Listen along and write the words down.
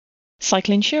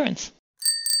cycle insurance.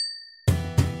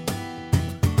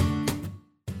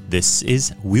 This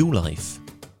is Wheel Life,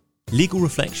 legal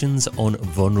reflections on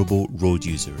vulnerable road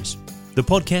users. The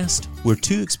podcast where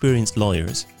two experienced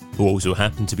lawyers, who also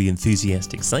happen to be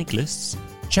enthusiastic cyclists,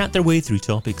 chat their way through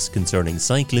topics concerning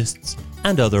cyclists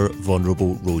and other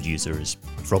vulnerable road users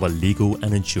from a legal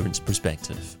and insurance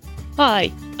perspective.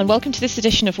 Hi, and welcome to this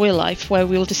edition of Wheel Life, where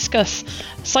we will discuss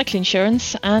cycle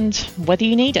insurance and whether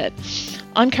you need it.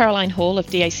 I'm Caroline Hall of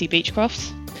DAC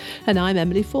Beechcrofts. And I'm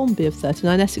Emily Formby of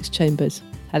 39 Essex Chambers.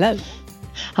 Hello.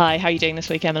 Hi, how are you doing this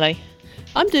week, Emily?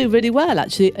 I'm doing really well,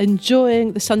 actually,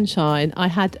 enjoying the sunshine. I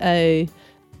had a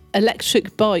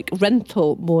electric bike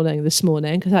rental morning this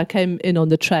morning because I came in on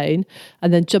the train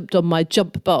and then jumped on my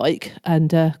jump bike and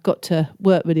got to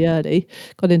work really early,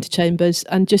 got into Chambers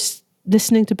and just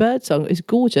listening to birdsong. It's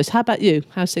gorgeous. How about you?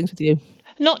 How's things with you?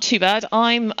 Not too bad.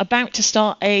 I'm about to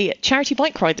start a charity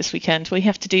bike ride this weekend. We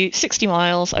have to do 60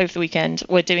 miles over the weekend.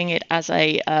 We're doing it as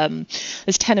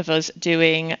there's 10 of us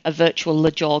doing a virtual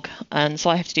Le Jog, and so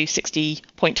I have to do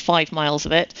 60.5 miles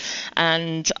of it.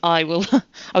 And I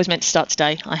was meant to start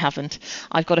today. I haven't.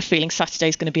 I've got a feeling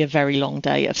Saturday's going to be a very long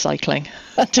day of cycling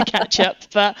to catch up,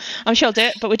 but I'm sure I'll do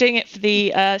it. But we're doing it for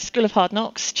the School of Hard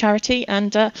Knocks charity,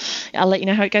 and I'll let you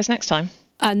know how it goes next time.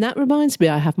 And that reminds me,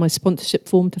 I have my sponsorship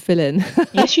form to fill in.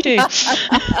 Yes, you do.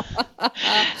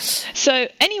 So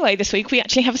anyway, this week we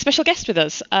actually have a special guest with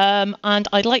us. And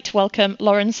I'd like to welcome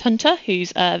Lawrence Hunter,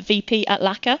 who's a VP at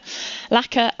LACA.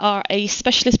 LACA are a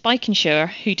specialist bike insurer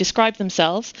who describe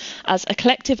themselves as a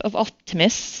collective of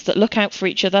optimists that look out for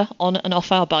each other on and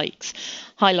off our bikes.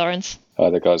 Hi, Lawrence.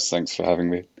 Hi there, guys. Thanks for having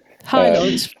me. Hi,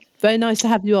 Lawrence. Very nice to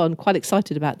have you on. Quite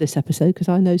excited about this episode because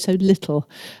I know so little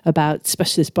about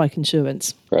specialist bike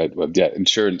insurance. Right. Well, yeah,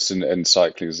 insurance and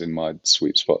cycling is in my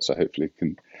sweet spot, so hopefully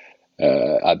can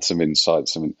add some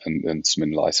insights and some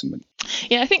enlightenment.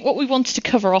 Yeah, I think what we wanted to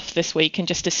cover off this week and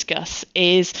just discuss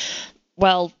is,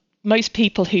 well, most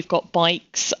people who've got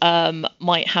bikes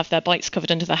might have their bikes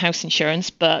covered under the house insurance,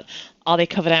 but are they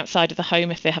covered outside of the home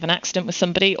if they have an accident with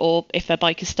somebody or if their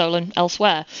bike is stolen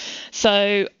elsewhere?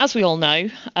 So, as we all know,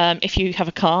 if you have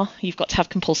a car, you've got to have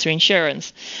compulsory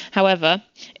insurance. However,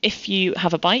 if you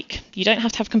have a bike, you don't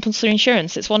have to have compulsory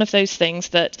insurance. It's one of those things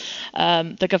that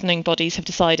the governing bodies have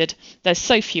decided there's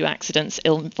so few accidents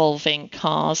involving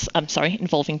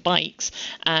involving bikes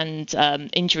and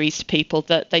injuries to people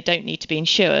that they don't need to be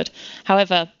insured.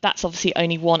 However, that's obviously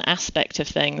only one aspect of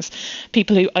things.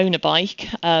 People who own a bike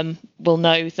will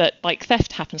know that bike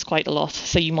theft happens quite a lot,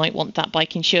 so you might want that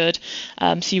bike insured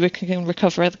so you can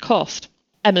recover the cost.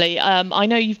 Emily, I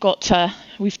know you've got,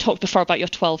 we've talked before about your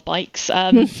 12 bikes.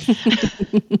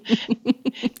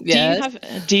 Yes.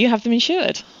 Do you have them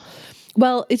insured?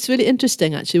 Well, it's really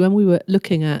interesting, actually. When we were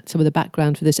looking at some of the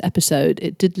background for this episode,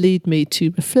 it did lead me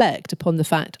to reflect upon the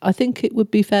fact, I think it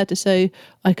would be fair to say,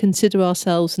 I consider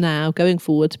ourselves now, going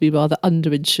forward, to be rather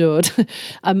underinsured.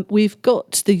 We've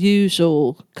got the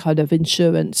usual kind of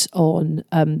insurance on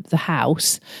the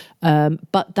house,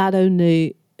 but that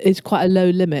only is quite a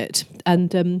low limit.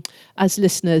 And as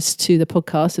listeners to the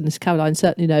podcast, and as Caroline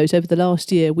certainly knows, over the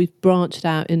last year, we've branched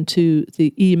out into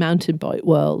the e-mountain bike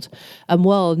world. And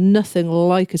while nothing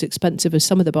like as expensive as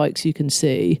some of the bikes you can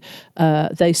see,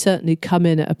 they certainly come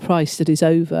in at a price that is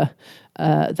over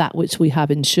that which we have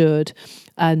insured.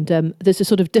 And there's a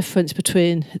sort of difference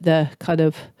between the kind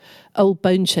of old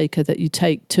bone shaker that you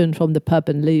take to and from the pub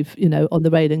and leave, on the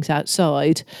railings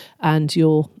outside, and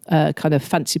your kind of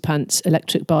fancy pants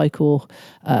electric bike, or,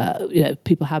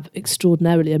 people have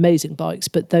extraordinarily amazing bikes,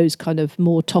 but those kind of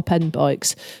more top end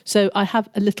bikes. So I have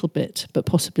a little bit, but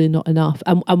possibly not enough.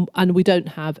 And we don't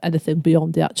have anything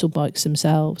beyond the actual bikes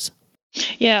themselves.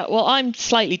 Yeah, well, I'm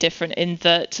slightly different in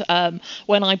that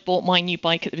when I bought my new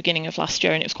bike at the beginning of last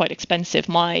year and it was quite expensive,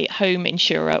 my home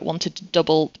insurer wanted to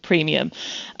double the premium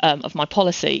of my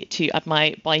policy to add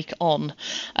my bike on.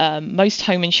 Most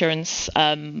home insurance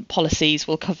policies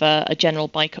will cover a general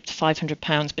bike up to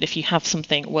 £500, but if you have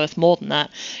something worth more than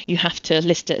that, you have to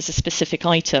list it as a specific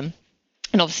item.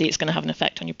 And obviously it's going to have an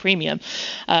effect on your premium.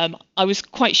 I was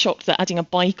quite shocked that adding a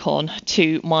bike on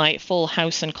to my full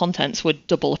house and contents would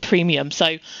double a premium.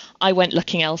 So I went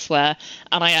looking elsewhere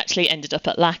and I actually ended up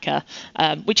at LACA,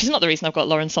 which is not the reason I've got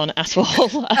Lawrence on at all.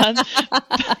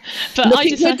 But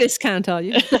looking for a discount, are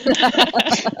you?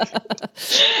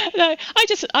 No,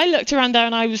 I looked around there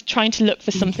and I was trying to look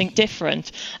for something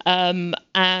different.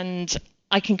 And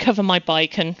I can cover my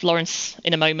bike, and Lawrence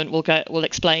in a moment will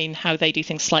explain how they do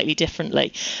things slightly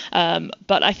differently.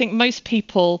 But I think most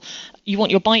people, you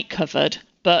want your bike covered,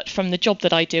 but from the job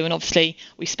that I do, and obviously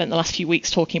we spent the last few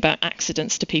weeks talking about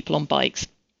accidents to people on bikes,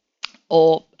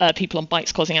 or people on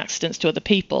bikes causing accidents to other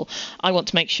people, I want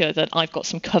to make sure that I've got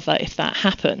some cover if that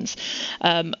happens.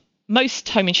 Most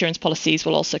home insurance policies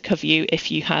will also cover you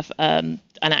if you have an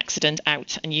accident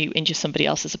out and you injure somebody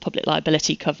else as a public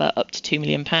liability cover up to £2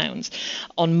 million.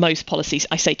 On most policies,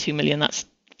 I say 2 million, that's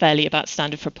fairly about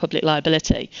standard for public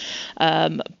liability.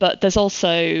 But there's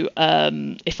also,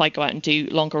 if I go out and do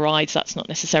longer rides, that's not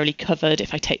necessarily covered.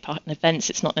 If I take part in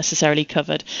events, it's not necessarily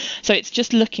covered. So it's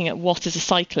just looking at what, as a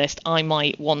cyclist, I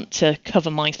might want to cover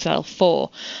myself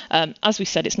for. As we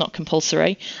said, it's not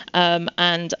compulsory,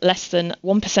 and less than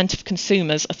 1% of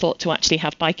consumers are thought to actually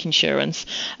have bike insurance.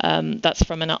 That's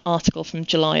from an article from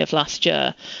July of last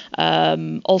year.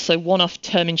 Also, one-off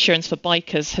term insurance for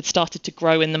bikers had started to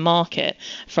grow in the market,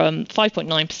 from 5.9%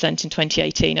 in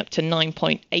 2018 up to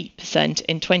 9.8%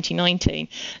 in 2019.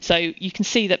 So you can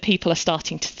see that people are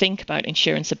starting to think about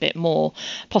insurance a bit more,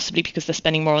 possibly because they're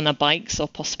spending more on their bikes or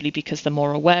possibly because they're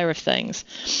more aware of things.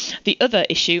 The other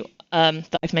issue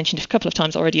that I've mentioned a couple of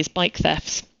times already is bike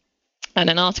thefts. And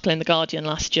an article in The Guardian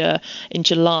last year in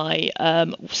July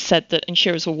said that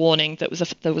insurers were warning that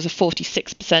there was a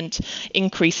 46%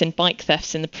 increase in bike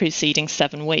thefts in the preceding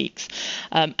 7 weeks.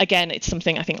 Again, it's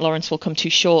something I think Lawrence will come to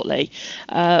shortly.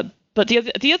 But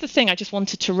the other thing I just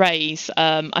wanted to raise,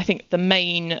 I think the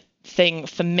main thing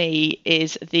for me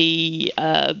is the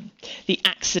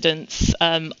accidents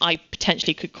I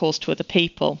potentially could cause to other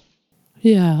people.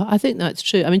 Yeah, I think that's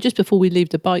true. I mean, just before we leave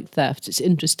the bike theft, it's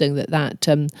interesting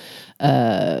that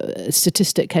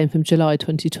statistic came from July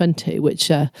 2020, which,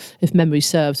 if memory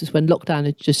serves, was when lockdown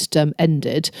had just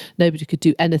ended. Nobody could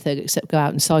do anything except go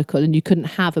out and cycle, and you couldn't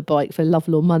have a bike for love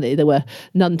or money. There were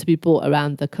none to be bought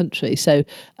around the country. So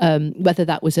whether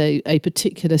that was a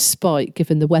particular spike,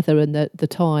 given the weather and the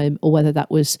time, or whether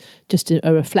that was just a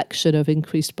reflection of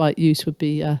increased bike use would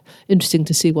be interesting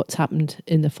to see what's happened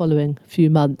in the following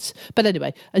few months. But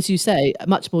anyway, as you say,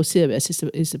 much more serious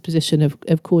is the position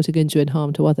of causing injury and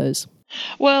harm to others.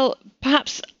 Well,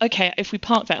 perhaps, okay, if we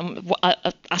park that and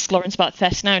ask Lawrence about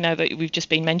theft now that we've just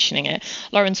been mentioning it.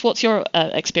 Lawrence, what's your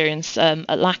experience at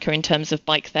LACA in terms of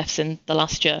bike thefts in the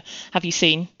last year? Have you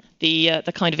seen the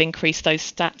kind of increase those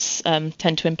stats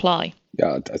tend to imply?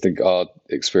 Yeah, I think our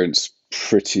experience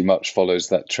pretty much follows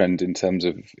that trend in terms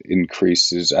of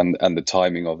increases and the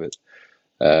timing of it.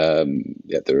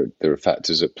 There are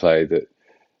factors at play that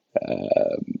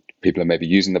people are maybe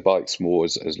using the bikes more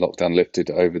as lockdown lifted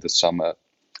over the summer.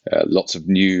 Lots of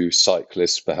new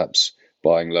cyclists perhaps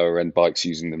buying lower end bikes,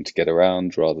 using them to get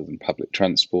around rather than public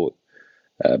transport.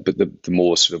 But the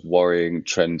more sort of worrying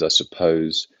trend, I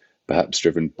suppose, perhaps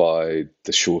driven by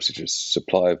the shortage of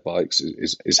supply of bikes,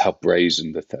 is how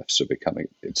brazen the thefts are becoming.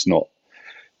 It's not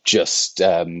just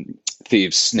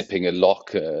thieves snipping a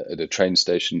lock at a train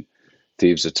station.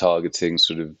 Thieves are targeting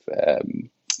sort of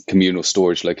communal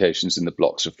storage locations in the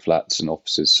blocks of flats and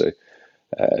offices. So,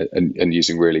 and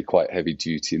using really quite heavy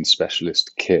duty and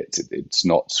specialist kit. It's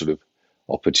not sort of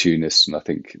opportunist. And I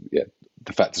think,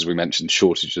 the factors we mentioned,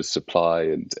 shortage of supply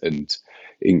and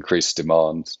increased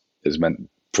demand, has meant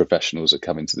professionals are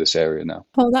coming to this area now.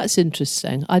 Oh, that's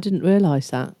interesting. I didn't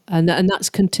realise that. And that's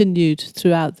continued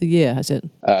throughout the year, has it?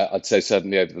 I'd say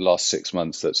certainly over the last 6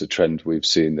 months, that's a trend we've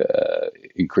seen,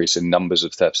 increase in numbers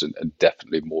of thefts and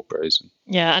definitely more brazen.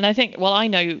 Yeah, and I think, well, I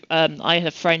know I had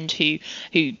a friend who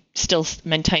still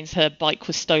maintains her bike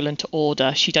was stolen to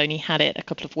order. She'd only had it a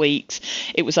couple of weeks.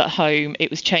 It was at home. It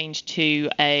was changed to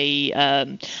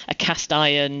a cast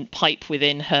iron pipe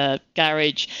within her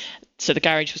garage. So the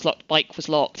garage was locked, bike was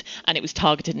locked, and it was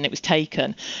targeted and it was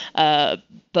taken.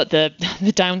 But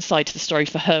the downside to the story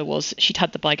for her was she'd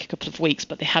had the bike a couple of weeks,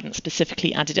 but they hadn't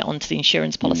specifically added it onto the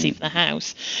insurance policy for the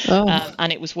house.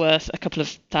 And it was worth a couple of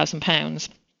 £1,000.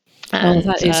 And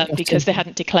that is because they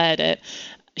hadn't declared it,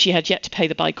 she had yet to pay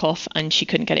the bike off and she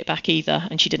couldn't get it back either,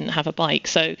 and she didn't have a bike.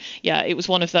 So, yeah, it was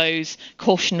one of those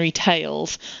cautionary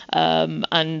tales.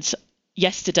 And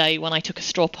yesterday, when I took a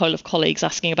straw poll of colleagues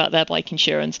asking about their bike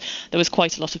insurance, there was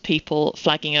quite a lot of people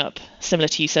flagging up, similar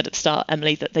to you said at the start,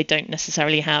 Emily, that they don't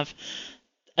necessarily have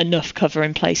enough cover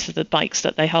in place for the bikes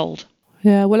that they hold.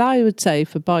 Yeah, well, I would say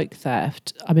for bike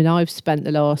theft, I mean, I've spent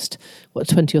the last,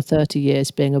 20 or 30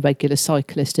 years being a regular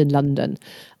cyclist in London.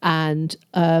 And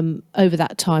over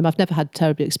that time, I've never had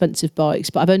terribly expensive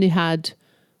bikes, but I've only had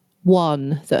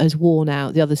one that has worn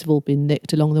out. The others have all been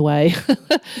nicked along the way.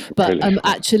 But Really?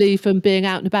 actually, from being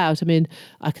out and about, I mean,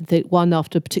 I can think one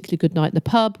after a particularly good night in the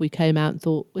pub, we came out and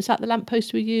thought, was that the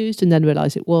lamppost we used? And then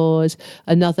realised it was.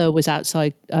 Another was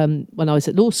outside when I was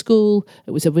at law school.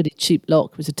 It was a really cheap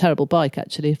lock. It was a terrible bike,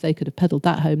 actually. If they could have pedalled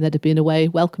that home, they'd have been away.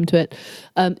 Welcome to it.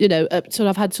 So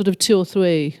I've had sort of 2 or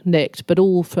 3 nicked, but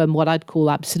all from what I'd call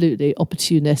absolutely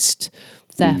opportunist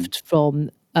theft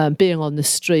from being on the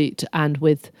street and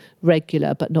with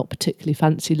regular but not particularly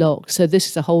fancy locks. So this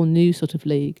is a whole new sort of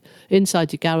league.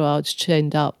 Inside your garage,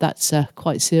 chained up, that's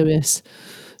quite serious.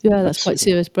 Yeah, that's quite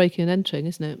serious breaking and entering,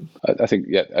 isn't it? I think,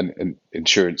 yeah, and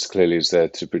insurance clearly is there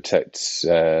to protect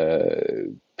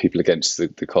people against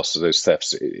the cost of those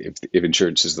thefts if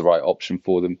insurance is the right option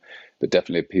for them. But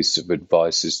definitely a piece of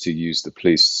advice is to use the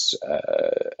police,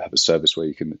 have a service where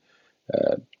you can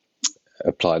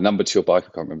apply a number to your bike.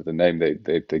 I can't remember the name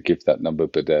they give that number,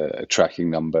 but a tracking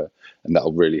number, and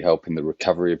that'll really help in the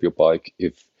recovery of your bike.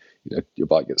 If your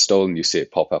bike gets stolen, you see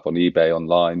it pop up on eBay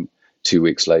online, 2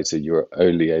 weeks later you're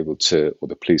only able to, or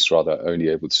the police rather, only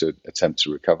able to attempt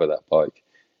to recover that bike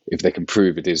if they can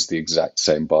prove it is the exact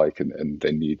same bike, and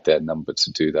they need their number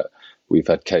to do that. We've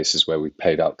had cases where we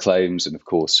paid out claims, and of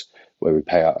course where we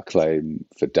pay out a claim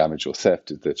for damage or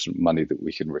theft, there's money that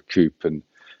we can recoup and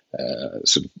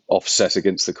sort of offset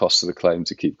against the cost of the claim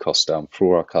to keep costs down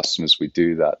for our customers. We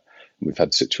do that. And we've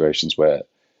had situations where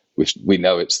we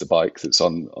know it's the bike that's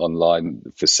online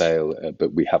for sale,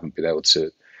 but we haven't been able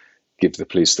to give the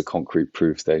police the concrete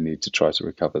proof they need to try to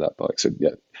recover that bike. So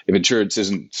yeah, if insurance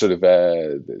isn't sort of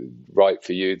right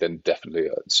for you, then definitely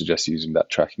I'd suggest using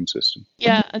that tracking system.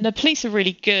 Yeah, and the police are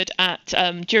really good at,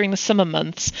 during the summer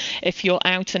months, if you're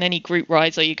out on any group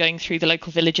rides or you're going through the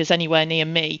local villages anywhere near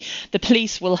me, the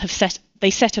police will have set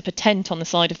up a tent on the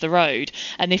side of the road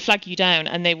and they flag you down,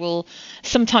 and they will,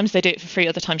 sometimes they do it for free,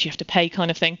 other times you have to pay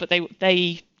kind of thing, but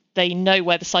they know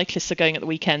where the cyclists are going at the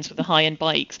weekends with the high-end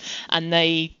bikes, and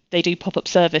they do pop-up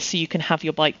service so you can have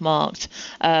your bike marked.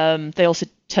 They also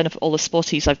turn up at all the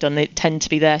sporties I've done. They tend to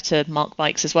be there to mark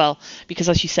bikes as well, because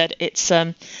as you said, it's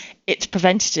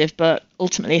preventative, but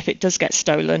ultimately if it does get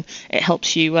stolen, it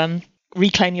helps you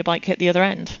reclaim your bike at the other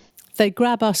end. They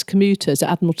grab us commuters at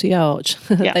Admiralty Arch.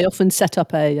 Yeah. They often set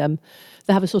up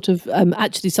they have a sort of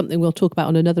actually something we'll talk about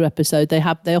on another episode. They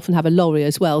often have a lorry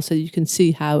as well, so you can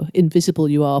see how invisible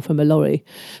you are from a lorry.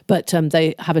 But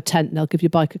they have a tent and they'll give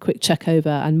your bike a quick check over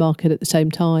and mark it at the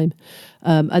same time.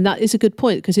 And that is a good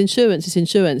point, because insurance is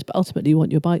insurance, but ultimately you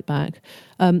want your bike back.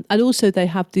 And also they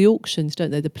have the auctions,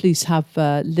 don't they? The police have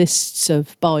lists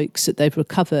of bikes that they've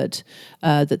recovered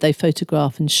that they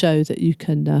photograph and show that you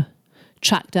can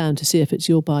track down to see if it's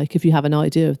your bike, if you have an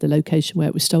idea of the location where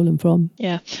it was stolen from.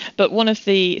 Yeah, but one of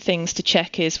the things to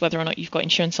check is whether or not you've got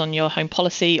insurance on your home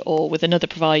policy or with another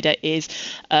provider is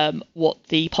what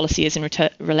the policy is in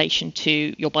relation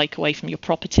to your bike away from your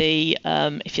property.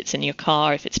 If it's in your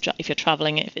car, if you're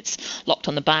travelling, if it's locked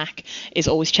on the back, is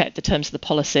always check the terms of the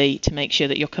policy to make sure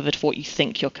that you're covered for what you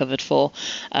think you're covered for.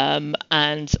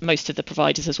 And most of the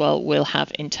providers as well will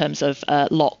have, in terms of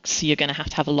locks, you're going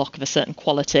to have a lock of a certain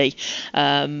quality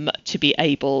to be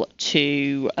able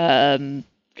to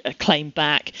claim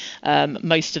back.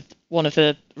 One of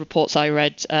the reports I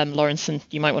read, Lawrence, and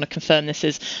you might want to confirm this,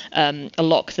 is a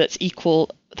lock that's equal.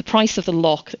 The price of the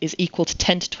lock is equal to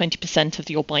 10 to 20% of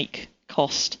your bike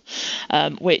cost,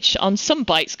 which on some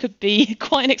bikes could be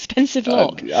quite an expensive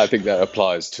lock. I think that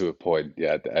applies to a point,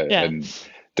 yeah. And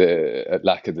the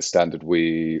lack of the standard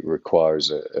we require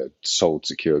is a Sold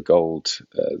Secure Gold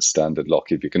standard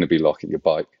lock. If you're going to be locking your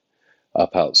bike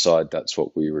up outside, that's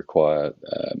what we require.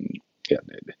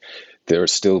 There are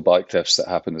still bike thefts that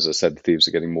happen. As I said, thieves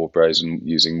are getting more brazen,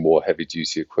 using more heavy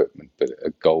duty equipment, but a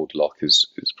gold lock is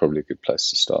probably a good place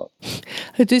to start.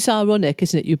 It is ironic,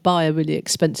 isn't it? You buy a really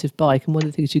expensive bike and one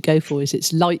of the things you go for is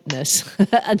its lightness,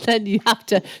 and then you have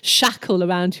to shackle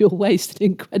around your waist an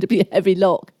incredibly heavy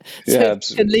lock so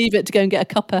you can leave it to go and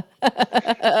get a cuppa.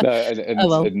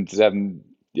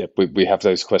 We have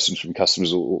those questions from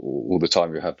customers all the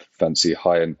time. You have fancy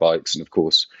high-end bikes, and of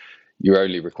course you're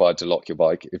only required to lock your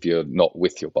bike if you're not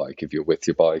with your bike. If you're with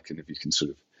your bike, and if you can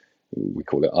sort of, we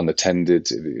call it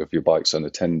unattended, if your bike's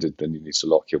unattended, then you need to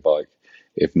lock your bike.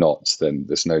 If not, then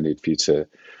there's no need for you to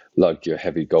lug your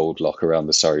heavy gold lock around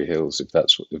the Surrey Hills if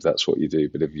that's what you do.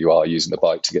 But if you are using the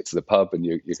bike to get to the pub and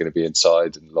you're going to be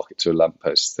inside and lock it to a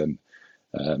lamppost, then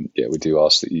we do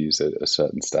ask that you use a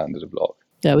certain standard of lock.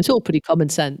 Yeah, it's all pretty common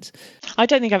sense. I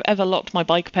don't think I've ever locked my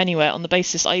bike up anywhere on the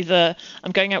basis either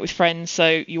I'm going out with friends,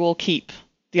 so you all keep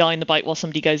the eye in the bike while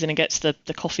somebody goes in and gets the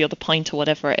coffee or the pint or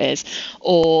whatever it is.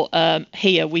 Or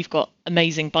here we've got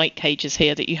amazing bike cages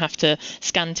here that you have to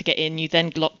scan to get in. You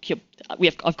then lock your.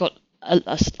 I've got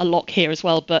a lock here as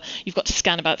well, but you've got to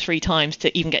scan about 3 times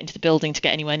to even get into the building to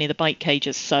get anywhere near the bike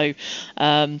cages. So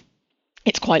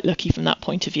it's quite lucky from that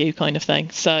point of view, kind of thing.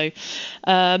 So.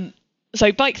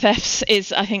 So bike thefts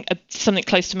is, I think, something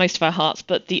close to most of our hearts.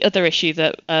 But the other issue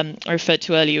that I referred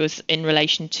to earlier was in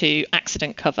relation to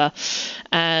accident cover.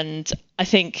 And I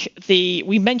think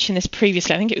we mentioned this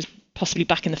previously. I think it was possibly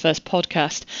back in the first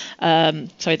podcast.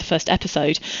 The first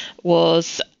episode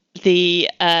was the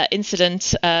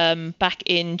incident back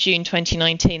in June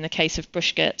 2019, the case of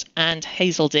Brushgate and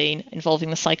Hazeldine involving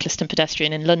the cyclist and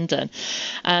pedestrian in London.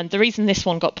 And the reason this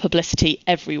one got publicity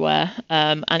everywhere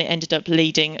and it ended up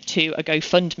leading to a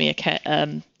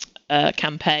GoFundMe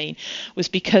campaign was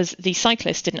because the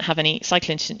cyclist didn't have any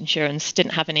cycling insurance,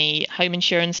 didn't have any home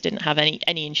insurance, didn't have any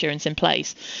insurance in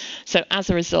place. So as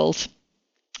a result,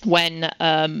 when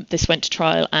this went to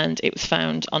trial and it was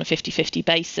found on a 50-50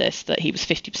 basis that he was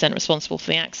 50% responsible for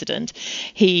the accident,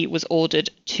 he was ordered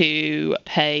to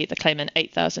pay the claimant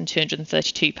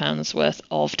 £8,232 worth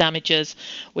of damages,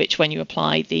 which when you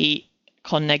apply the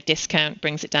Con-Neg discount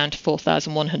brings it down to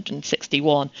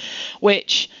 £4,161,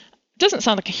 which doesn't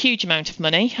sound like a huge amount of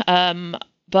money.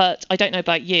 But I don't know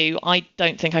about you. I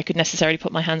don't think I could necessarily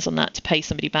put my hands on that to pay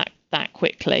somebody back that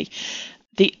quickly.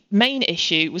 The main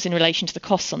issue was in relation to the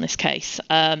costs on this case.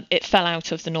 It fell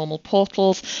out of the normal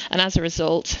portals, and as a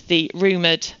result, the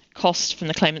rumoured costs from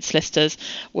the claimant solicitors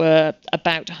were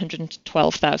about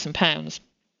 £112,000.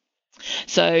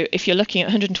 So if you're looking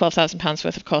at £112,000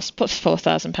 worth of costs plus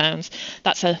 £4,000,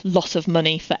 that's a lot of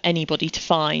money for anybody to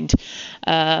find.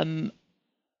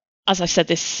 As I said,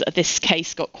 this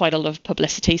case got quite a lot of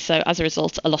publicity. So as a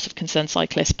result, a lot of concerned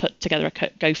cyclists put together a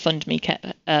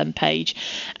GoFundMe page.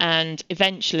 And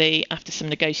eventually, after some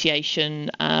negotiation,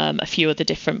 a few other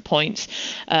different points,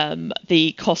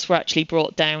 the costs were actually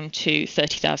brought down to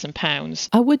 £30,000.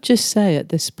 I would just say at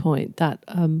this point that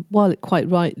while it quite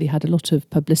rightly had a lot of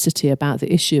publicity about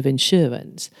the issue of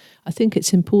insurance, I think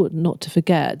it's important not to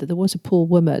forget that there was a poor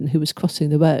woman who was crossing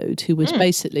the road who was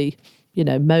basically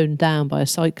mown down by a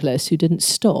cyclist who didn't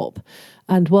stop.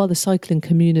 And while the cycling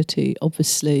community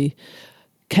obviously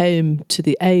came to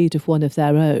the aid of one of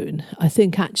their own, I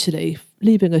think actually,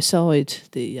 leaving aside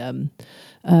the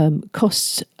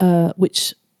costs,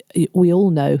 which we all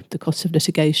know the costs of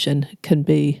litigation can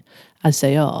be as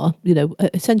they are,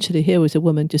 essentially here was a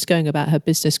woman just going about her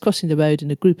business, crossing the road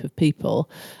in a group of people,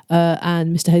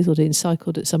 and Mr. Hazeldine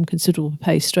cycled at some considerable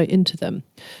pace straight into them.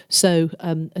 So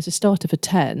as a start of a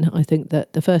 10, I think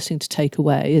that the first thing to take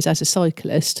away is, as a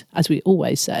cyclist, as we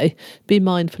always say, be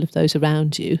mindful of those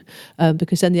around you,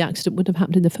 because then the accident wouldn't have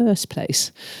happened in the first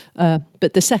place.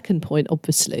 But the second point,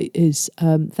 obviously, is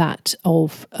that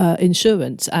of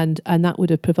insurance, and that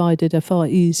would have provided a far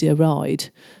easier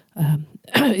ride,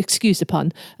 excuse the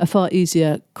pun, a far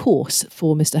easier course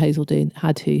for Mr. Hazeldine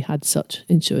had he had such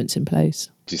insurance in place.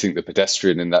 Do you think the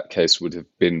pedestrian in that case would have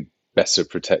been better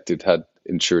protected had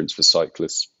insurance for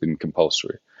cyclists been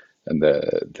compulsory and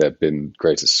there been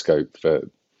greater scope for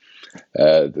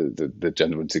the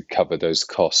gentleman to cover those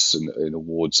costs in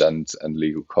awards and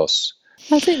legal costs?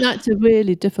 I think that's a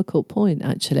really difficult point,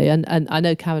 actually. And I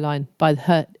know Caroline, by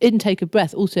her intake of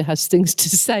breath, also has things to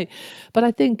say. But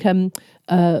I think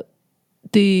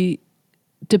the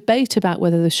debate about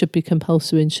whether there should be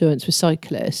compulsory insurance for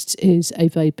cyclists is a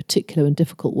very particular and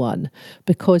difficult one,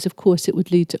 because, of course, it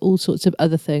would lead to all sorts of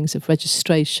other things, of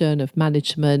registration, of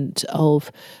management,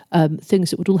 of things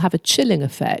that would all have a chilling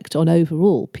effect on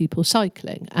overall people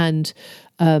cycling. And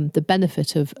the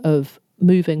benefit of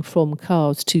moving from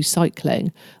cars to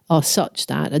cycling are such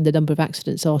that, and the number of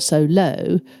accidents are so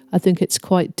low, I think it's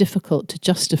quite difficult to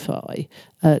justify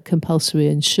compulsory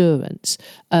insurance.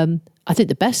 I think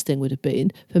the best thing would have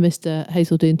been for Mr.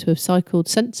 Hazeldine to have cycled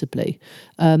sensibly,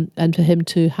 and for him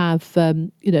to have, not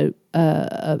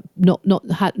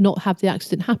have the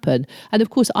accident happen. And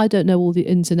of course, I don't know all the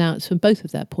ins and outs from both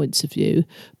of their points of view,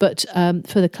 but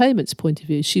for the claimant's point of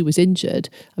view, she was injured.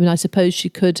 I mean, I suppose she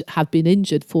could have been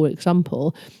injured, for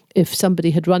example, if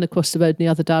somebody had run across the road in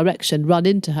the other direction, run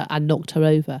into her and knocked her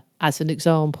over, as an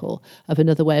example of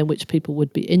another way in which people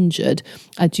would be injured.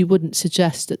 And you wouldn't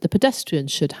suggest that the pedestrian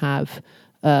should have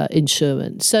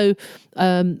insurance. So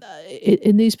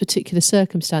in these particular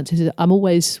circumstances, I'm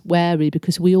always wary,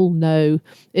 because we all know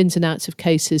ins and outs of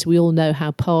cases. We all know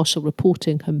how partial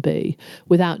reporting can be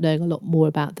without knowing a lot more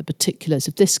about the particulars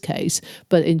of this case.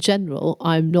 But in general,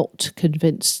 I'm not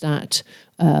convinced that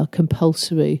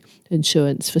compulsory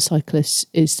insurance for cyclists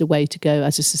is the way to go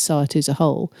as a society as a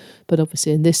whole. But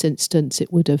obviously in this instance,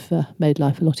 it would have made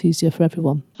life a lot easier for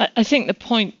everyone. I think the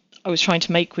point I was trying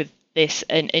to make with this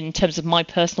in terms of my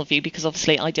personal view, because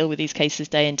obviously I deal with these cases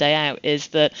day in, day out, is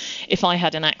that if I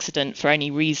had an accident for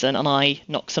any reason and I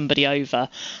knocked somebody over,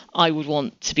 I would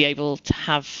want to be able to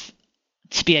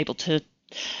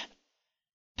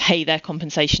pay their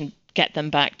compensation, get them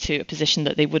back to a position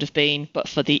that they would have been but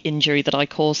for the injury that I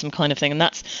caused them, kind of thing. And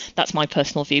that's my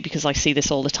personal view, because I see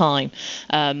this all the time,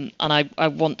 and I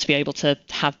want to be able to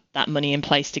have that money in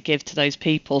place to give to those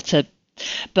people.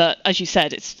 But as you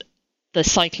said, it's the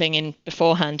cycling in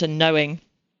beforehand and knowing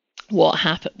what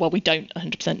happened. Well, we don't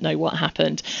 100% know what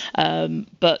happened,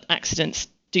 but accidents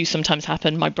do sometimes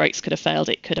happen. My brakes could have failed,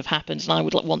 it could have happened, and I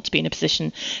would want to be in a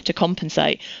position to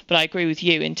compensate. But I agree with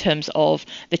you in terms of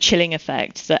the chilling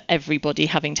effect that everybody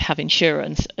having to have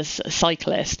insurance as a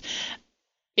cyclist.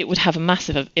 It would have a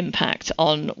massive impact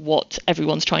on what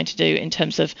everyone's trying to do in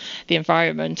terms of the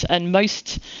environment. And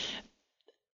most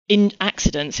in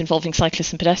accidents involving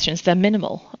cyclists and pedestrians, they're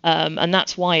minimal, and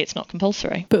that's why it's not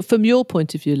compulsory. But from your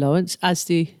point of view, Lawrence, as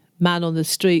the man on the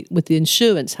street with the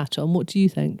insurance hat on, what do you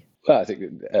think? Well, I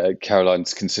think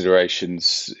Caroline's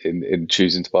considerations in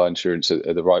choosing to buy insurance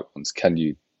are the right ones. Can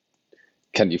you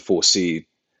foresee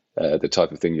the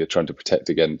type of thing you're trying to protect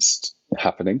against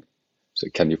happening? So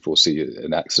can you foresee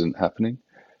an accident happening?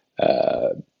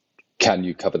 Can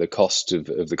you cover the cost of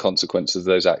the consequences of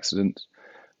those accidents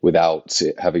without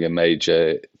it having a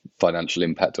major financial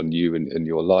impact on you and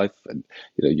your life? And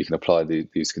you can apply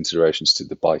these considerations to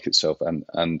the bike itself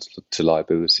and to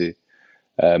liability.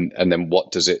 And then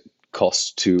what does it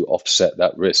cost to offset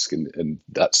that risk? And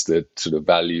that's the sort of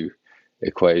value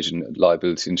equation.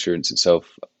 Liability insurance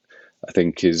itself, I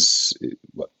think, is,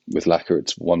 with LACA,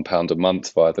 it's £1 a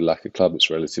month via the LACA Club. It's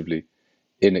relatively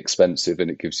inexpensive, and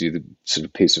it gives you the sort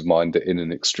of peace of mind that in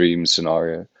an extreme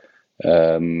scenario,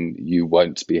 you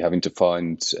won't be having to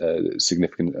find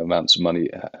significant amounts of money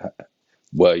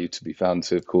were you to be found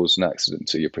to have caused an accident.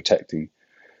 So you're protecting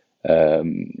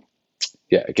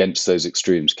against those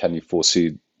extremes. Can you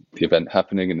foresee the event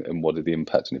happening, and what are the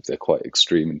impacts? And if they're quite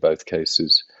extreme in both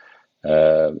cases,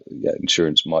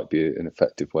 insurance might be an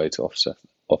effective way to offset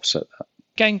that.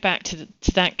 Going back to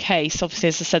that case, obviously,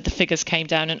 as I said, the figures came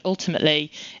down, and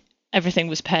ultimately everything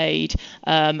was paid,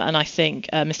 and I think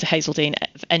Mr. Hazeldine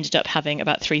ended up having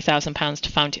about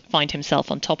 £3,000 to find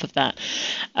himself on top of that.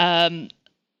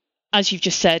 As you've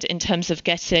just said, in terms of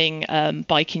getting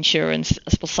bike insurance,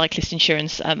 cyclist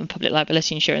insurance, and public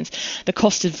liability insurance, the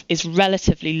cost is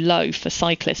relatively low for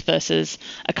cyclists versus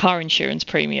a car insurance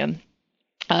premium,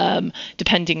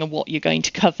 depending on what you're going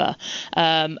to cover.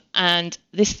 And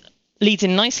this leads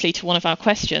in nicely to one of our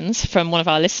questions from one of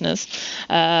our listeners.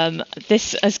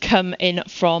 This has come in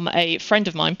from a friend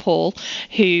of mine, Paul,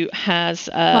 who has...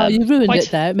 you ruined it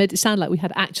there. It made it sound like we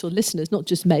had actual listeners, not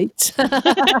just mates.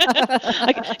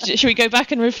 Should we go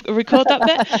back and record that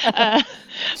bit?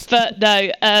 But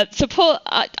no. So Paul,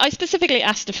 I specifically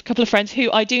asked a couple of friends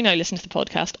who I do know listen to the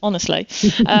podcast, honestly,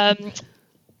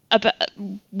 about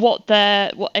what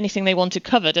anything they wanted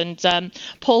covered, and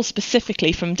Paul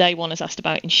specifically from day one has asked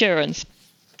about insurance.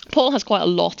 Paul has quite a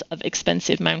lot of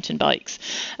expensive mountain bikes,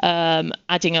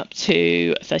 adding up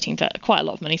to quite a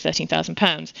lot of money,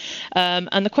 £13,000.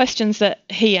 And the questions that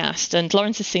he asked, and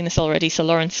Lawrence has seen this already, so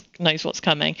Lawrence knows what's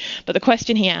coming. But the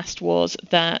question he asked was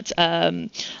that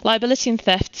liability and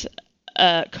theft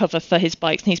cover for his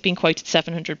bikes, and he's been quoted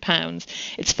 £700.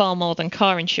 It's far more than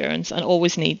car insurance, and they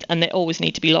always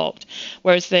need to be locked.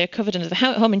 Whereas they're covered under the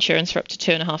home insurance for up to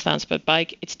 £2,500 per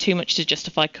bike. It's too much to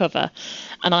justify cover,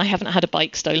 and I haven't had a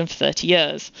bike stolen for 30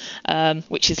 years,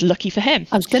 which is lucky for him.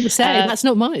 I was going to say that's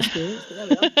not my experience, but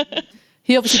there we are.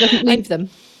 He obviously doesn't leave them.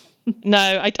 No,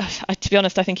 I, to be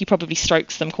honest, I think he probably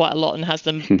strokes them quite a lot and has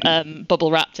them bubble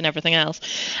wrapped and everything else.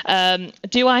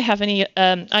 Do I have any?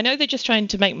 I know they're just trying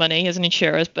to make money as an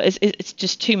insurer, but it's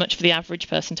just too much for the average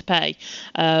person to pay.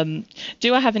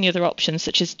 Do I have any other options,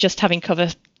 such as just having cover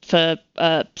for,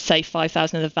 say,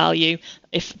 £5,000 of the value?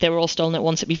 If they were all stolen at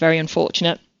once, it'd be very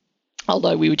unfortunate.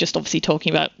 Although we were just obviously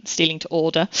talking about stealing to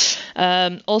order.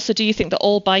 Also, do you think that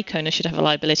all bike owners should have a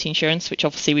liability insurance, which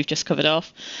obviously we've just covered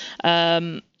off?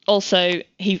 Also,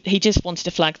 he just wanted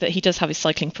to flag that he does have his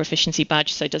cycling proficiency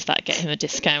badge, so does that get him a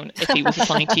discount if he was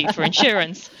assigned to you for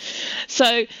insurance?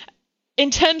 So In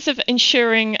terms of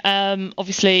insuring,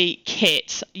 obviously,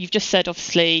 kit, you've just said,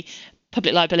 obviously,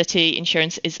 public liability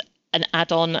insurance is an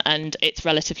add-on and it's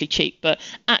relatively cheap, but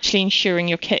actually insuring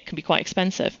your kit can be quite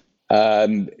expensive.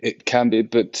 It can be,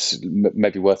 but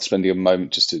maybe worth spending a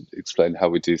moment just to explain how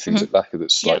we do things at LACA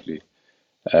that's slightly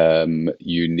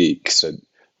unique. So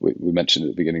we mentioned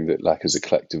at the beginning that LACA is a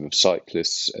collective of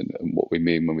cyclists, and what we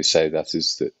mean when we say that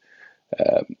is that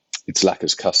it's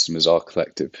LACA's customers, our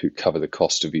collective, who cover the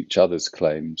cost of each other's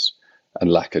claims, and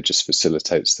LACA just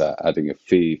facilitates that, adding a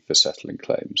fee for settling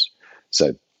claims.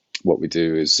 So what we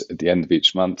do is at the end of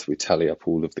each month, we tally up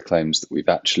all of the claims that we've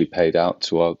actually paid out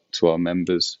to our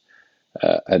members,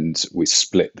 and we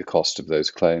split the cost of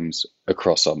those claims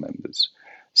across our members.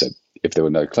 So if there were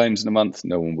no claims in a month,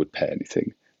 no one would pay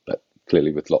anything. But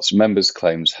clearly with lots of members,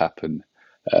 claims happen.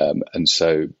 And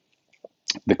so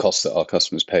the cost that our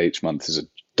customers pay each month is a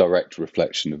direct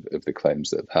reflection of the claims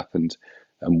that have happened.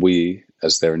 And we,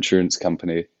 as their insurance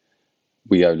company,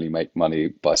 we only make money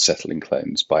by settling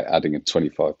claims, by adding a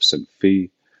 25% fee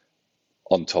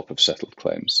on top of settled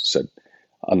claims. So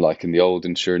unlike in the old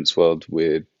insurance world,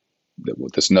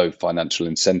 there's no financial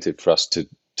incentive for us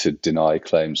to deny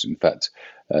claims. In fact,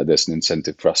 there's an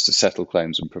incentive for us to settle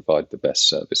claims and provide the best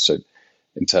service. So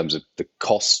in terms of the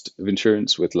cost of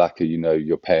insurance with LACA,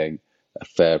 you're paying a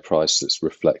fair price that's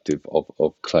reflective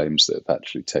of claims that have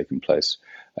actually taken place.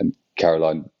 And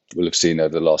Caroline will have seen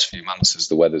over the last few months, as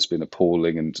the weather's been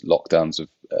appalling and lockdowns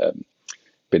have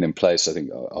been in place, I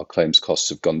think our claims costs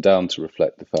have gone down to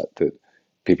reflect the fact that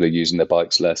people are using their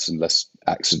bikes less and less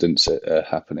accidents are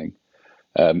happening.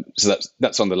 So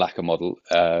that's on the LACA model.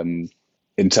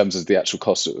 In terms of the actual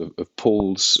cost of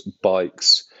Paul's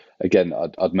bikes, again,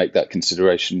 I'd make that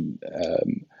consideration.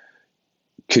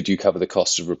 Could you cover the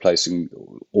cost of replacing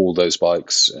all those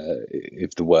bikes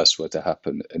if the worst were to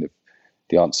happen? And if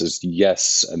the answer is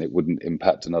yes, and it wouldn't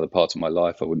impact another part of my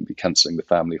life, I wouldn't be cancelling the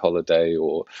family holiday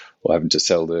or having to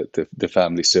sell the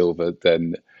family silver,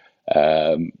 then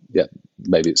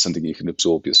maybe it's something you can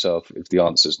absorb yourself. If the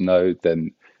answer is no,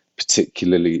 then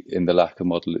particularly in the LACA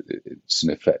model, it's an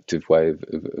effective way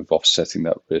of offsetting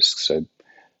that risk. So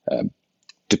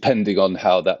depending on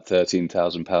how that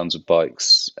 £13,000 of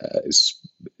bikes is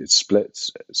split,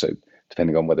 so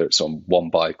depending on whether it's on one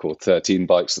bike or 13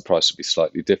 bikes, the price would be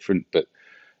slightly different. But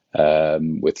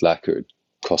with LACA, it would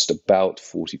cost about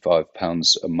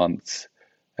 £45 a month,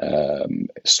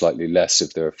 slightly less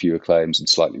if there are fewer claims and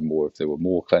slightly more if there were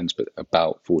more claims, but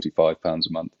about £45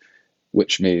 a month,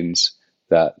 which means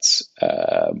that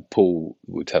Paul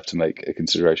would have to make a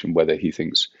consideration whether he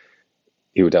thinks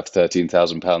he would have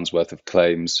 £13,000 worth of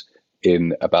claims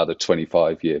in about a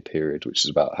 25-year period, which is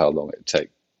about how long it would take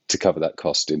to cover that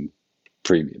cost in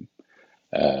premium.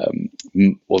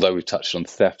 Although we've touched on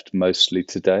theft mostly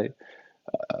today,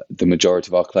 the majority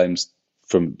of our claims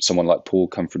from someone like Paul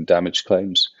come from damage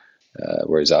claims,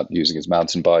 where he's out using his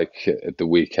mountain bike at the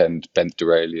weekend, bent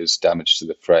derailleurs, damage to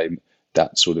the frame,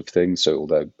 that sort of thing. So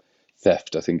although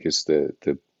theft, I think, is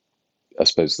I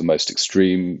suppose the most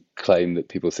extreme claim that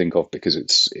people think of because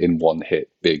it's in one hit,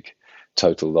 big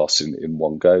total loss in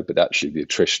one go. But actually the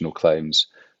attritional claims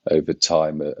over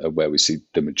time are where we see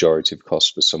the majority of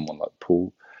costs for someone like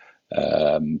Paul.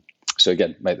 So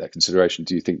again, make that consideration.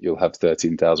 Do you think you'll have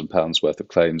 £13,000 worth of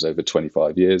claims over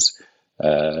 25 years?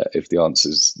 If the answer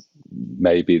is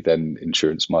maybe, then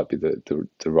insurance might be the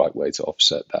right way to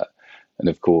offset that. And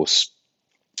of course,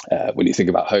 when you think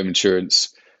about home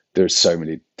insurance, there's so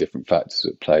many different factors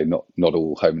at play. Not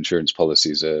all home insurance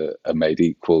policies are made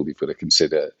equal. You've got to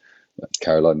consider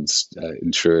Caroline's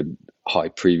insured high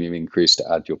premium increase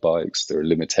to add your bikes. There are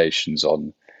limitations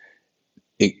on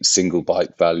single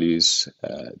bike values.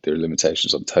 There are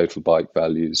limitations on total bike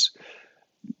values.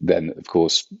 Then, of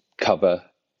course, cover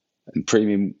and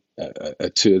premium are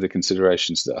two of the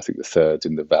considerations. That I think the third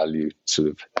in the value sort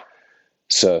of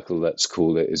circle, let's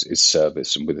call it, is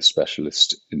service. And with a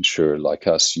specialist insurer like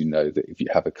us, you know that if you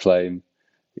have a claim,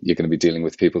 you're going to be dealing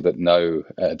with people that know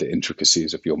the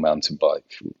intricacies of your mountain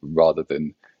bike, rather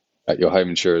than at your home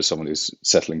insurer, someone who's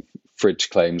settling fridge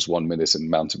claims 1 minute and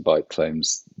mountain bike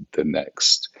claims the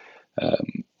next.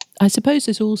 I suppose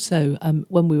there's also,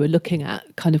 when we were looking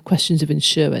at kind of questions of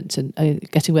insurance and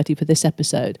getting ready for this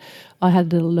episode, I had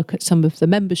a little look at some of the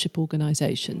membership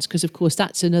organisations, because of course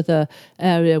that's another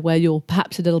area where you're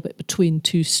perhaps a little bit between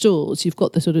two stools. You've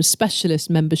got the sort of specialist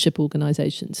membership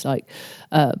organisations like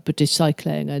British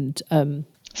Cycling and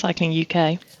Cycling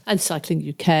UK. And Cycling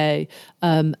UK.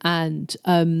 And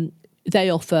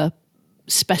they offer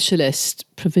specialist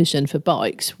provision for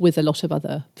bikes with a lot of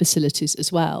other facilities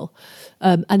as well.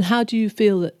 And how do you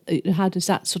feel how does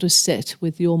that sort of sit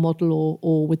with your model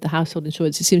or with the household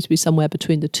insurance? It seems to be somewhere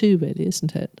between the two, really,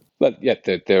 isn't it? But yeah,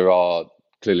 there are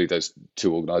clearly those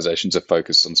two organisations are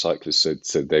focused on cyclists,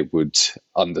 so they would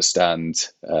understand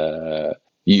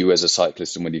you as a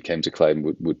cyclist, and when you came to claim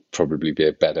would probably be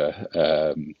a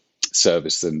better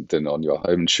service than on your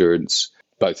home insurance.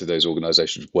 Both of those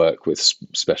organisations work with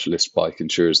specialist bike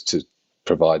insurers to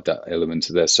provide that element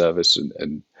of their service,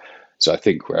 and so I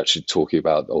think we're actually talking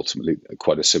about ultimately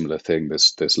quite a similar thing.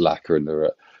 There's LACA and there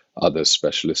are other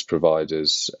specialist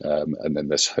providers, and then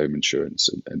there's home insurance.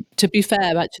 And to be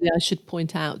fair, actually, I should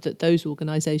point out that those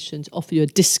organisations offer you a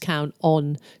discount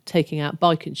on taking out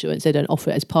bike insurance. They don't offer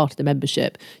it as part of the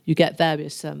membership. You get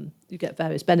various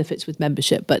benefits with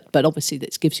membership, but obviously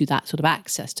that gives you that sort of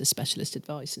access to specialist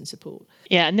advice and support.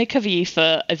 Yeah, and they cover you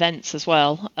for events as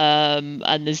well.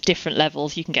 And there's different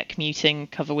levels. You can get commuting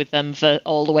cover with them for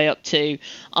all the way up to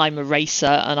I'm a racer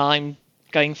and I'm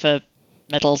going for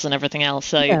medals and everything else.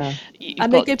 So yeah.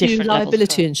 And they give you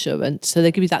liability insurance, so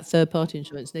they give you that third-party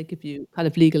insurance, and they give you kind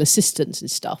of legal assistance and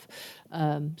stuff.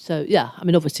 So yeah, I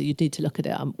mean, obviously you'd need to look at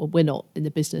it. We're not in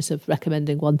the business of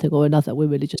recommending one thing or another. We're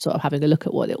really just sort of having a look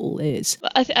at what it all is.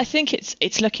 I think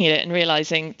it's looking at it and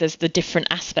realising there's the different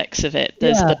aspects of it.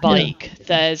 There's the bike.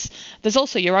 Yeah. There's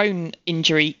also your own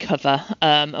injury cover,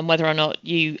 and whether or not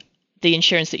the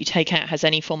insurance that you take out has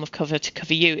any form of cover to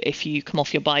cover you if you come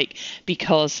off your bike,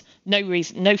 because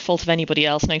no fault of anybody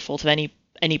else, no fault of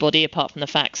anybody apart from the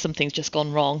fact something's just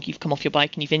gone wrong. You've come off your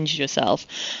bike and you've injured yourself.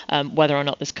 Whether or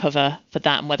not there's cover for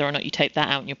that, and whether or not you take that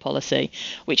out in your policy,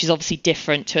 which is obviously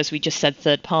different to, as we just said,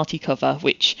 third-party cover,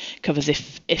 which covers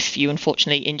if you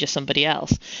unfortunately injure somebody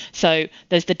else. So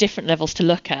there's the different levels to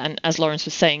look at, and as Lawrence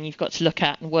was saying, you've got to look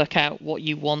at and work out what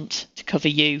you want to cover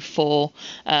you for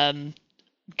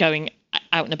going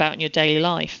out and about in your daily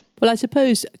life. Well, I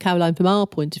suppose, Caroline, from our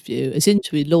point of view, as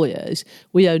injury lawyers,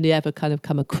 we only ever kind of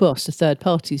come across a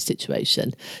third-party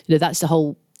situation. You know, that's the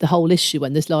whole issue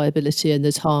when there's liability and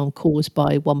there's harm caused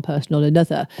by one person or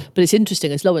another. But it's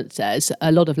interesting, as Lawrence says,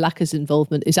 a lot of LACA's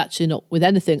involvement is actually not with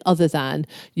anything other than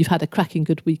you've had a cracking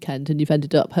good weekend and you've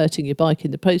ended up hurting your bike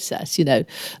in the process, you know.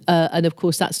 And of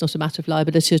course, that's not a matter of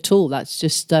liability at all. That's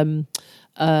just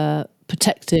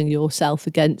protecting yourself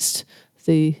against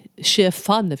the sheer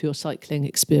fun of your cycling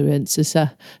experience. Is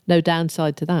no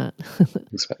downside to that.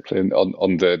 Exactly. And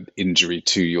on the injury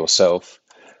to yourself,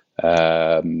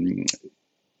 the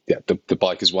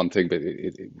bike is one thing, but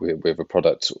we have a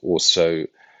product also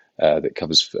that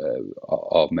covers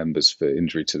our members for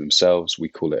injury to themselves. We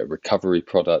call it a recovery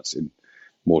product. In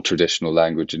more traditional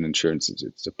language in insurance,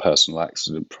 it's a personal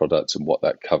accident product, and what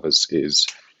that covers is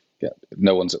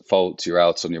no one's at fault. You're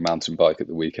out on your mountain bike at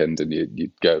the weekend and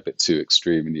you go a bit too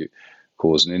extreme and you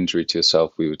cause an injury to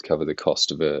yourself. We would cover the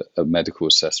cost of a medical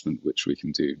assessment, which we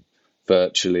can do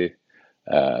virtually.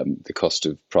 The cost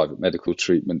of private medical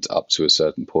treatment up to a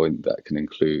certain point, that can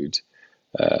include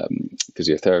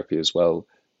physiotherapy as well.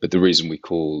 But the reason we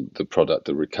call the product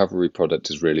the recovery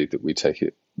product is really that we take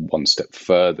it one step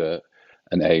further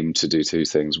and aim to do two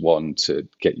things. One, to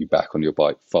get you back on your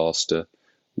bike faster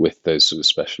with those sort of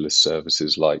specialist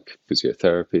services like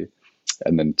physiotherapy,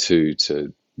 and then two,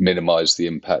 to minimize the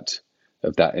impact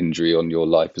of that injury on your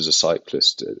life as a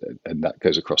cyclist. And that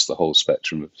goes across the whole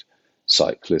spectrum of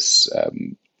cyclists,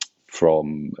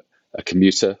 from a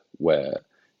commuter, where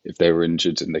if they were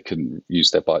injured and they couldn't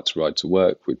use their bike to ride to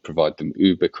work, we'd provide them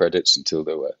Uber credits until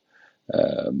they were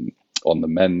on the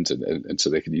mend, and so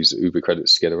they could use the Uber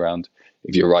credits to get around.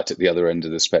 If you're right at the other end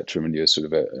of the spectrum and you're sort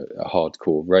of a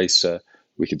hardcore racer,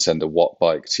 we can send a Watt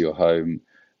bike to your home,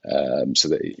 so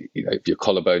that, you know, if your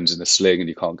collarbone's in a sling and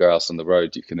you can't go out on the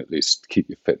road, you can at least keep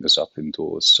your fitness up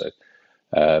indoors. So,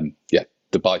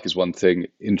 the bike is one thing.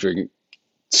 Injuring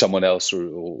someone else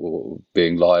or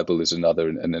being liable is another,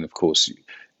 and then of course,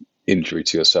 injury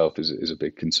to yourself is a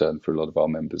big concern for a lot of our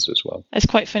members as well. It's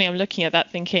quite funny. I'm looking at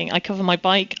that thinking, I cover my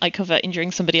bike, I cover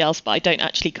injuring somebody else, but I don't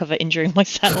actually cover injuring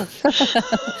myself.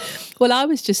 Well, I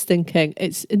was just thinking,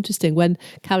 it's interesting when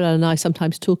Caroline and I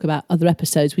sometimes talk about other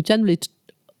episodes, we generally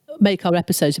make our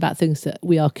episodes about things that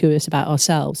we are curious about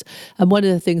ourselves. And one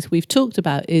of the things we've talked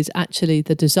about is actually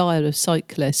the desire of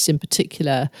cyclists in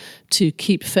particular to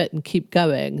keep fit and keep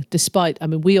going, despite, I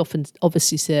mean, we often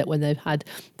obviously see it when they've had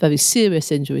very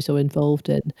serious injuries or involved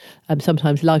in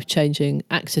sometimes life-changing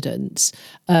accidents.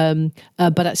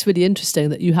 But that's really interesting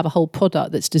that you have a whole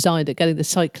product that's designed at getting the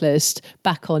cyclist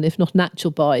back on, if not an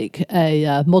actual bike,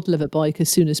 a model of a bike as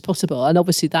soon as possible. And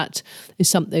obviously that is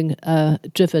something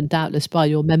driven doubtless by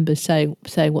your members members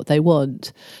saying what they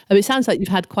want. It sounds like you've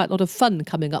had quite a lot of fun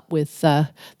coming up with the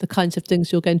kinds of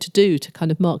things you're going to do to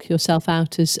kind of mark yourself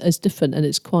out as different, and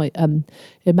it's quite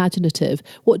imaginative.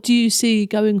 What do you see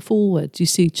going forward? Do you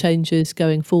see changes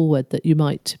going forward that you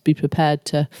might be prepared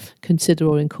to consider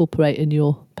or incorporate in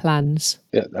your plans?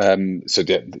 Yeah, thanks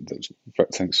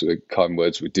for the kind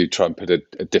words. We do try and put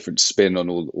a different spin on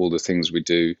all the things we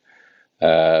do.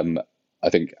 I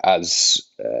think, as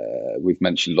we've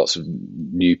mentioned, lots of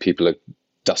new people are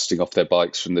dusting off their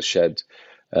bikes from the shed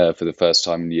for the first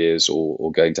time in years,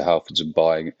 or going to Halfords and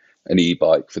buying an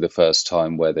e-bike for the first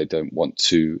time, where they don't want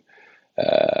to,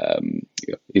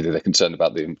 either they're concerned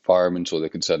about the environment or they're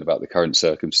concerned about the current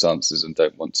circumstances and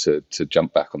don't want to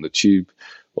jump back on the tube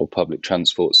or public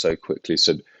transport so quickly.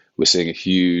 So we're seeing a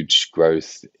huge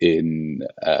growth in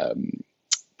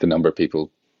the number of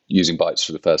people using bikes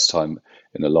for the first time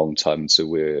in a long time. So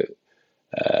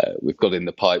we've got in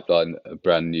the pipeline a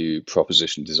brand new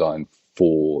proposition design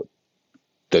for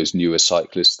those newer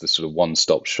cyclists, the sort of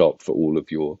one-stop shop for all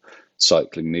of your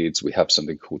cycling needs. We have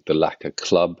something called the Lacquer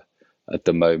Club at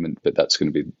the moment, but that's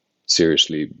going to be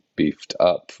seriously beefed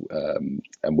up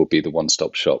and will be the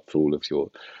one-stop shop for all of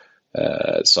your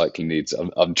cycling needs.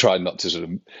 I'm trying not to sort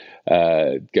of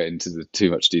get into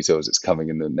too much detail as it's coming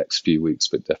in the next few weeks,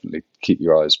 but definitely keep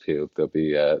your eyes peeled. There'll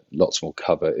be lots more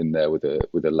cover in there with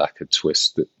a lacquer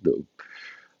twist that will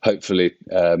hopefully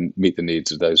meet the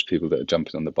needs of those people that are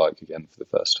jumping on the bike again for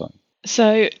the first time.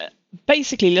 So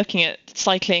basically looking at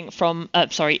cycling from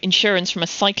insurance from a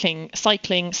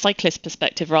cyclist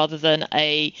perspective rather than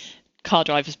a car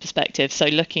driver's perspective. So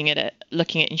looking at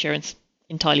insurance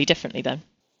entirely differently then.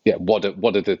 Yeah, what are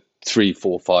the 3,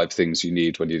 4, 5 things you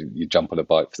need when you jump on a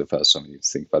bike for the first time? You need to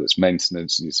think about its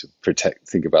maintenance. You need to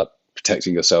think about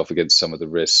protecting yourself against some of the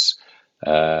risks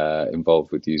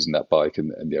involved with using that bike.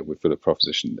 And we've got a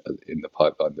proposition in the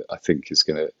pipeline that I think is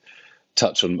going to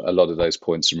touch on a lot of those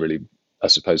points and really, I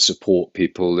suppose, support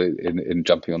people in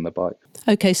jumping on the bike.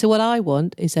 Okay, so what I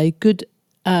want is a good,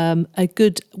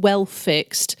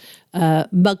 well-fixed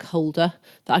mug holder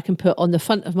that I can put on the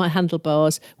front of my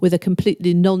handlebars with a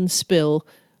completely non-spill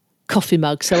coffee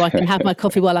mug, so I can have my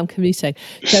coffee while I'm commuting.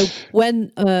 So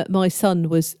when my son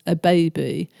was a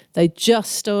baby, they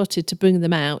just started to bring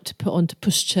them out to put onto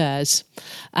pushchairs,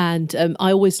 and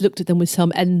I always looked at them with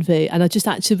some envy, and I just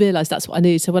actually realised that's what I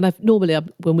need. So when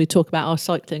we talk about our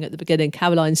cycling at the beginning,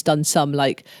 Caroline's done some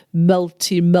like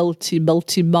multi-mile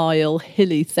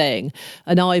hilly thing,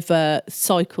 and I've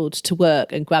cycled to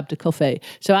work and grabbed a coffee.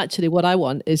 So actually what I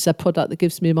want is a product that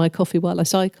gives me my coffee while I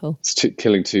cycle. It's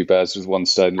killing two birds with one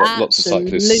stone. Lots of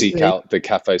cyclists seek out the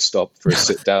cafe stop for a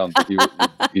sit down, but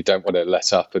you don't want to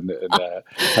let up and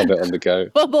have it on the go.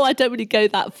 Well, I don't really go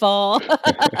that far.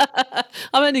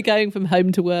 I'm only going from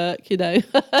home to work,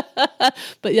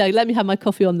 But yeah, let me have my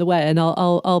coffee on the way, and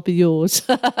I'll be yours.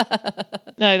 No,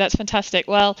 that's fantastic.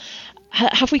 Well,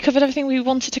 have we covered everything we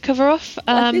wanted to cover off?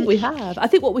 I think we have. I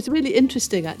think what was really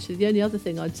interesting, actually, the only other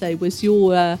thing I'd say was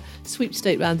your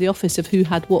sweepstake around the office of who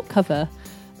had what cover.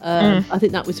 I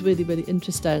think that was really, really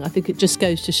interesting. I think it just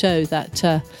goes to show that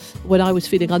when I was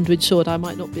feeling underinsured, I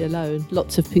might not be alone.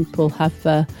 Lots of people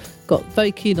have got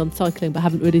very keen on cycling but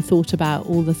haven't really thought about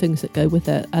all the things that go with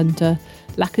it. And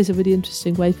LAC is a really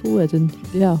interesting way forward. And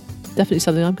yeah, definitely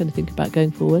something I'm going to think about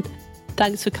going forward.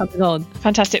 Thanks for coming on.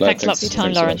 Fantastic. Thanks a lot for your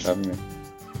time, Lawrence.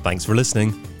 Thanks for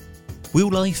listening.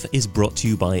 Wheel Life is brought to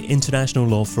you by international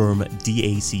law firm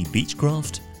DAC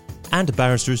Beechcroft and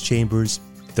Barristers Chambers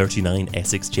 39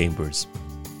 Essex Chambers.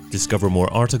 Discover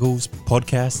more articles,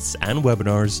 podcasts and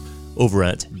webinars over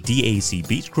at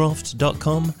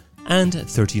dacbeechcroft.com and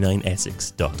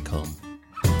 39essex.com.